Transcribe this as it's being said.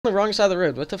On the wrong side of the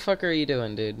road. What the fuck are you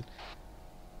doing, dude?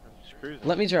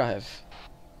 Let me drive.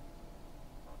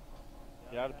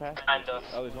 You out of pass?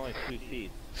 Oh, there's only 2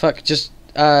 seats. Fuck, just,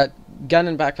 gun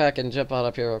and backpack and jump out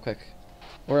up here real quick.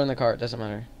 Or in the car, it doesn't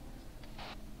matter.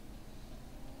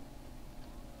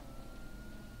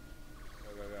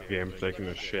 Okay, I'm taking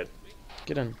a shit.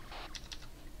 Get in.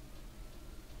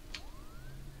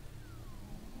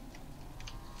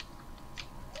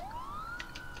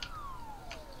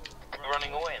 We're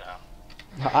running away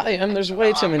now. I am, there's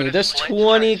way too many. There's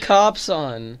 20 cops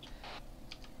on.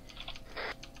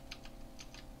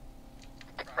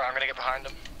 Right, I'm gonna get behind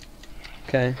him.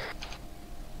 Okay.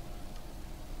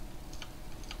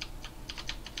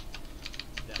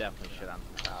 Definitely shit on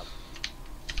the top.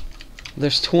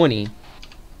 There's 20. There's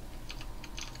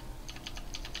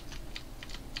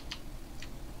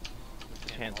a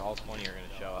chance all 20 are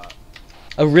gonna show up.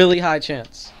 A really high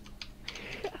chance.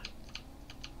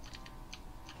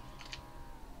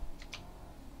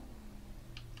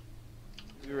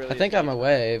 I think I'm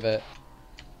away, but...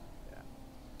 Yeah.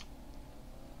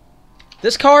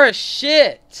 This car is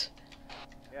shit!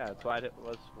 Yeah, that's why I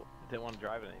didn't want to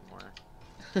drive it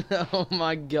anymore. Oh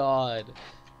my god.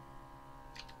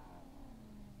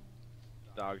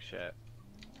 Dog shit.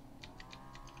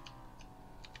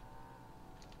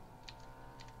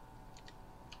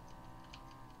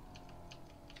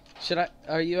 Should I...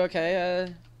 Are you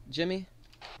okay, Jimmy?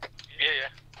 Yeah.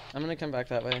 I'm gonna come back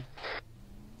that way.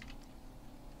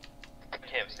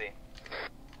 Can't see.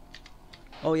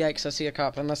 Oh yikes, I see a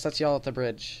cop, unless that's y'all at the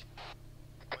bridge.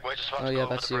 We're just about Oh to yeah, go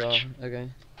over that's the you all. bridge. Okay.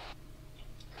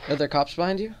 Are there cops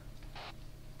behind you?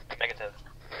 Negative.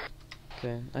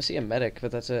 Okay, I see a medic,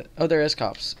 but that's it. Oh, there is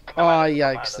cops. Oh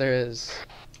yikes, there is.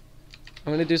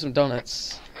 I'm gonna do some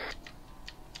donuts.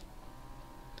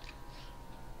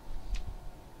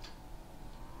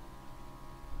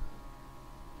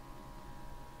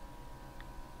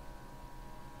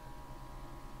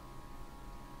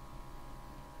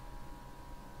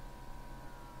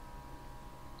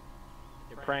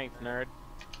 You're pranked, nerd.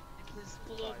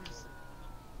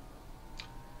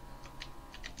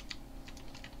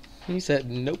 He said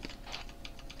nope.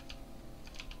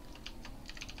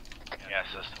 Yes,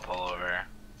 just to pull over.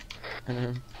 I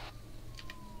know.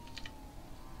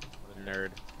 What a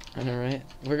nerd. I know, right?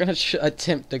 We're gonna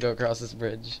attempt to go across this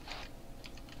bridge.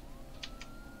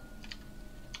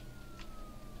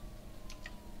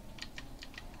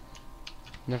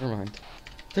 Never mind.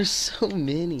 There's so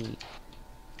many.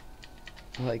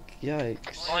 Like,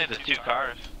 yikes. Only the 2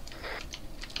 cars.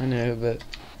 I know, but...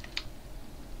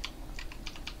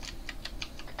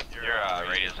 Your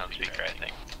radio's on speaker, I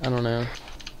think. I don't know.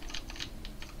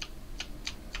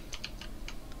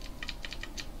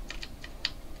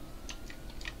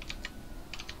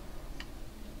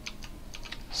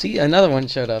 See, another one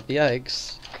showed up.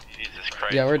 Yikes. Jesus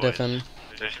Christ. Yeah, we're boys. diffing.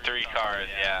 There's 3 cars,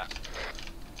 yeah.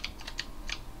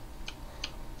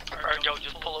 Alright, yo,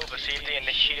 just pull over, see if they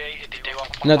initiate. If they do,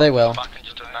 No, they will. Back and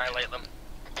just annihilate them.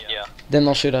 Yeah. Then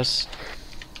they'll shoot us.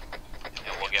 And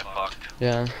we'll get fucked.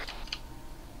 Yeah.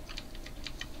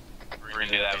 We're gonna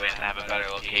do that way and have a better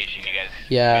location, you guys.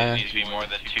 Yeah. There needs to be more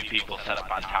than 2 people set up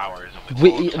on towers.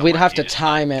 We'd have to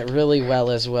time it really well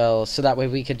as well, so that way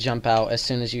we could jump out as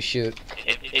soon as you shoot.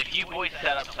 If you boys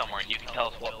set up somewhere and you can tell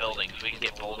us what buildings, we can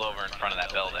get pulled over in front of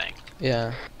that building.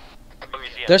 Yeah.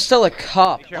 There's still a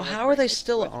cop. Oh, how are they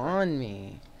still on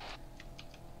me?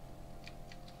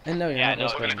 And no, you're Yeah, not no, we're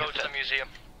whispering. gonna go to the museum.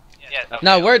 Yeah, okay,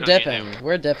 No, we're let's go to the museum. dipping.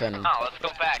 We're dipping. No, let's go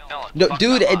back. No, No, fuck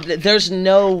dude, that up. there's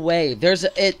no way. There's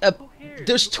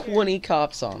there's 20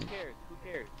 cops on. Who cares? Who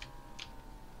cares?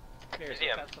 Who cares?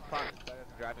 Museum. That's the fun. It's better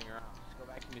than driving around. Just go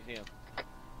back to the museum.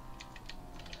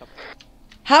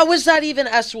 How was that even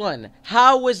S1?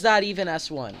 How was that even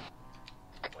S1?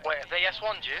 Wait, have they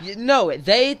S1'd you? No,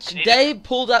 they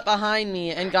pulled up behind me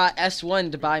and got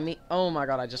S1'd by me. Oh my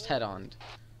god, I just head-oned.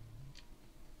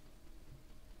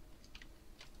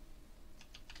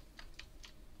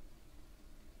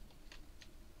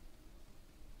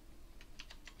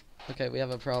 Okay, we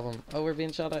have a problem. Oh, we're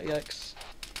being shot at, yikes.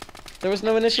 There was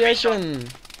no initiation!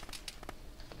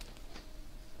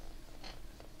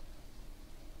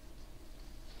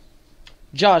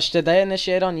 Josh, did they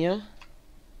initiate on you?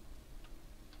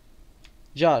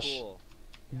 Josh, Cool.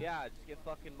 Yeah, just get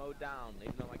fucking mowed down,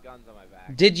 even though my gun's on my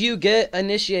back. did you get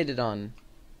initiated on?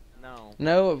 No.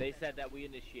 No, They said that we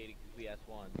initiated because we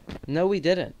S1. no we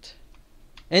didn't.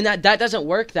 And that doesn't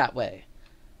work that way.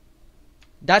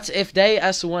 That's if they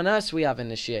S1 us, we have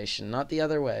initiation, not the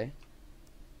other way.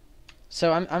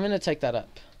 So I'm gonna take that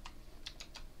up.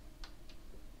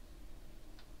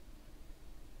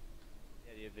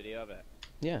 Yeah, do you have video of it?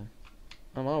 Yeah.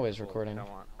 I'm always Cool, recording.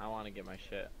 I want to get my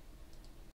shit.